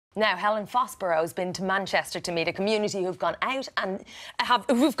Now, Helen Fossborough's been to Manchester to meet a community who've gone out and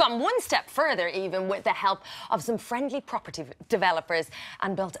who've gone one step further, even with the help of some friendly property developers,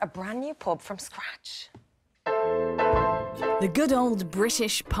 and built a brand new pub from scratch. The good old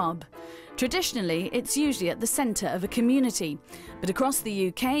British pub. Traditionally, it's usually at the centre of a community, but across the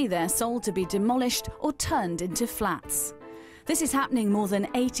UK they're sold to be demolished or turned into flats. This is happening more than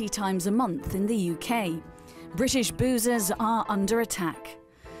 80 times a month in the UK. British boozers are under attack.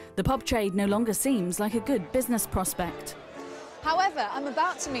 The pub trade no longer seems like a good business prospect. However, I'm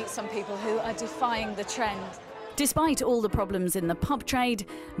about to meet some people who are defying the trend. Despite all the problems in the pub trade,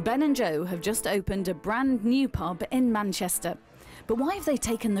 Ben and Joe have just opened a brand new pub in Manchester. But why have they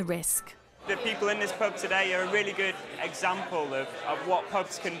taken the risk? The people in this pub today are a really good example of what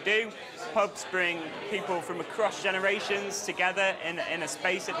pubs can do. Pubs bring people from across generations together in a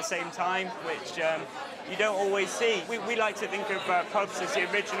space at the same time, which you don't always see. We like to think of pubs as the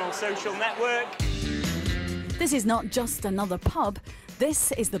original social network. This is not just another pub.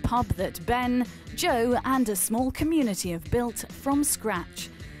 This is the pub that Ben, Joe and a small community have built from scratch.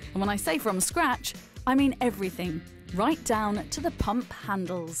 And when I say from scratch, I mean everything, right down to the pump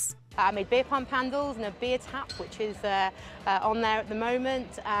handles. I made beer pump handles and a beer tap, which is on there at the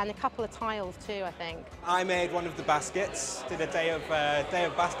moment, and a couple of tiles too, I think. I made one of the baskets, did a day of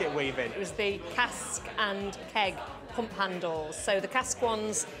basket weaving. It was the cask and keg pump handles. So the cask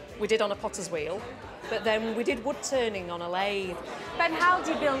ones we did on a potter's wheel, but then we did wood turning on a lathe. Ben, how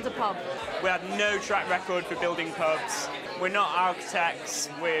do you build a pub? We had no track record for building pubs. We're not architects,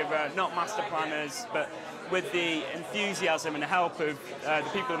 we're not master planners, but with the enthusiasm and the help of the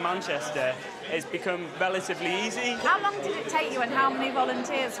people of Manchester, it's become relatively easy. How long did it take you and how many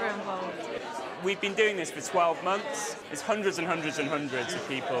volunteers were involved? We've been doing this for 12 months. It's hundreds and hundreds and hundreds of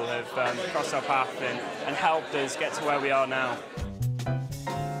people have crossed our path and helped us get to where we are now.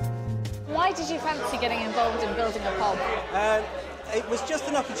 Why did you fancy getting involved in building a pub? It was just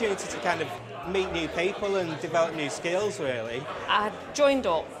an opportunity to kind of meet new people and develop new skills, really. I joined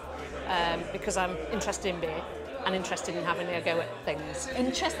up because I'm interested in beer and interested in having a go at things.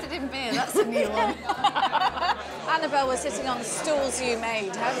 Interested in beer, that's a new one. Annabelle was sitting on the stools you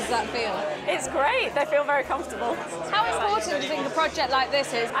made. How does that feel? It's great, they feel very comfortable. How important do you think a project like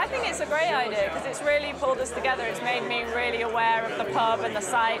this is? I think it's a great idea because it's really pulled us together. It's made me really aware of the pub and the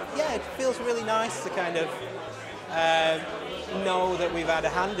site. Yeah, it feels really nice to kind of know that we've had a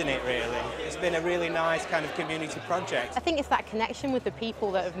hand in it, really. It's been a really nice kind of community project. I think it's that connection with the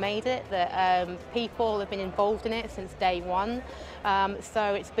people that have made it, that people have been involved in it since day one.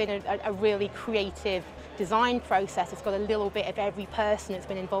 So it's been a really creative design process. It's got a little bit of every person that's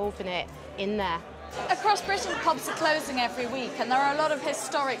been involved in it in there. Across Britain, pubs are closing every week and there are a lot of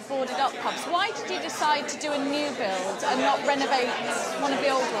historic boarded up pubs. Why did you decide to do a new build and not renovate one of the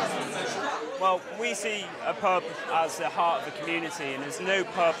old ones? Well, we see a pub as the heart of the community, and there's no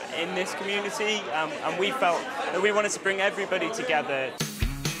pub in this community, and we felt that we wanted to bring everybody together.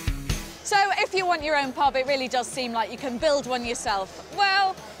 So if you want your own pub, it really does seem like you can build one yourself.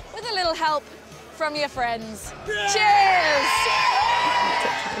 Well, with a little help from your friends. Cheers!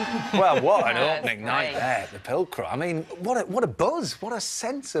 Well, what an opening night there at the Pilcrow. I mean, what a buzz, what a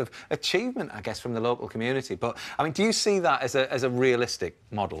sense of achievement, I guess, from the local community. But, I mean, do you see that as a realistic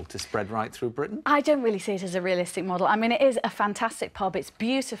model to spread right through Britain? I don't really see it as a realistic model. I mean, it is a fantastic pub. It's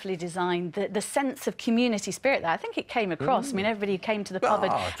beautifully designed. The sense of community spirit there, I think it came across. I mean, everybody who came to the pub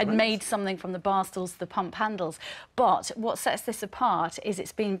had made something from the bar stools to the pump handles. But what sets this apart is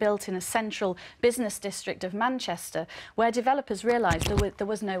it's been built in a central business district of Manchester, where developers realised there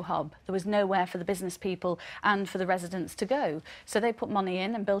was no hub. There was nowhere for the business people and for the residents to go. So they put money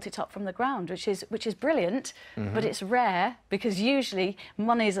in and built it up from the ground, which is brilliant, but it's rare because usually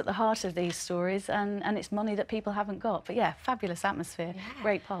money is at the heart of these stories and it's money that people haven't got. But yeah, fabulous atmosphere,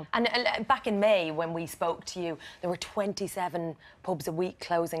 great pub. And back in May, when we spoke to you, there were 27 pubs a week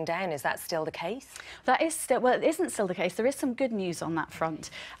closing down. Is that still the case? That is still, well, it isn't still the case. There is some good news on that front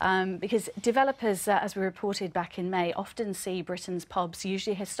because developers, as we reported back in May, often see Britain's pubs,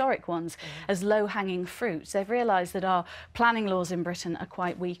 usually historic ones, as low-hanging fruit. They've realised that our planning laws in Britain are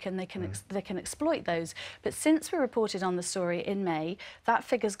quite weak and they can exploit those. But since we reported on the story in May, that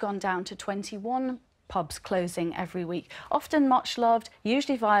figure's gone down to 21 pubs closing every week. Often much loved,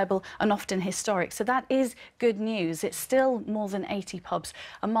 usually viable and often historic. So that is good news. It's still more than 80 pubs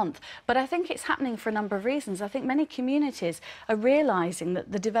a month. But I think it's happening for a number of reasons. I think many communities are realising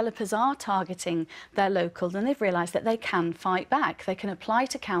that the developers are targeting their local, and they've realised that they can fight back. They can apply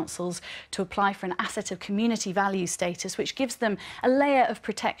to councils to apply for an asset of community value status, which gives them a layer of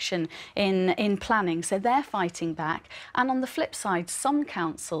protection in planning. So they're fighting back. And on the flip side, some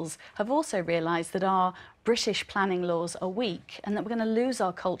councils have also realised that our British planning laws are weak and that we're going to lose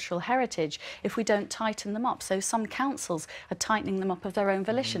our cultural heritage if we don't tighten them up. So some councils are tightening them up of their own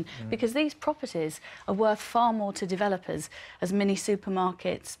volition because these properties are worth far more to developers as mini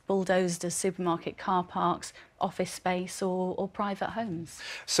supermarkets, bulldozed as supermarket car parks, office space or private homes.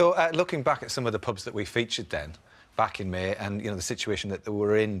 So looking back at some of the pubs that we featured then, back in May, and, you know, the situation that they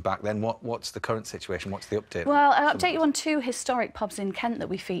were in back then, what's the current situation? What's the update? Well, I'll update you on two historic pubs in Kent that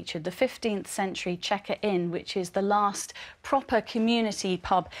we featured. The 15th century Chequer Inn, which is the last proper community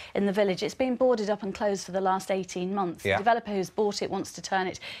pub in the village. It's been boarded up and closed for the last 18 months. Yeah. The developer who's bought it wants to turn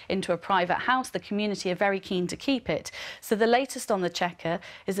it into a private house. The community are very keen to keep it. So the latest on the Chequer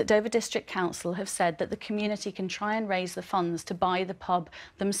is that Dover District Council have said that the community can try and raise the funds to buy the pub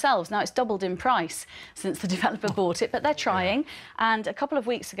themselves. Now, it's doubled in price since the developer bought it, but they're trying. And a couple of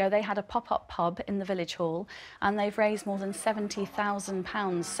weeks ago, they had a pop-up pub in the village hall, and they've raised more than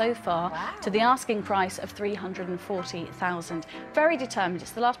 £70,000 so far to the asking price of £340,000. Very determined.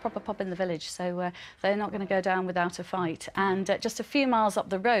 It's the last proper pub in the village, so they're not going to go down without a fight. And just a few miles up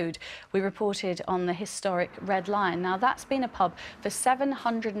the road, we reported on the historic Red Lion. Now, that's been a pub for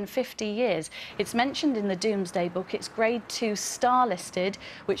 750 years. It's mentioned in the Doomsday Book. It's Grade 2 star listed,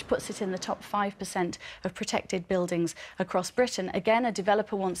 which puts it in the top 5% of protected buildings across Britain. Again, a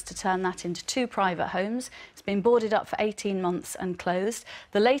developer wants to turn that into 2 private homes. It's been boarded up for 18 months and closed.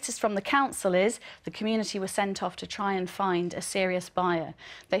 The latest from the council is the community were sent off to try and find a serious buyer.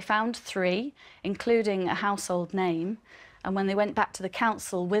 They found 3, including a household name. And when they went back to the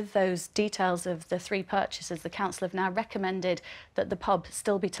council with those details of the 3 purchasers, the council have now recommended that the pub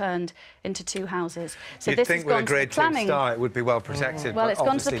still be turned into 2 houses. So You'd this think has with gone a Grade to the planning. 2 star it would be well protected. Well, but it's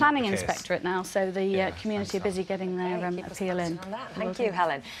gone to the obviously planning not the case. inspectorate now, so the community are busy getting their appeal in. Thank you,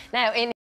 Helen. Now, in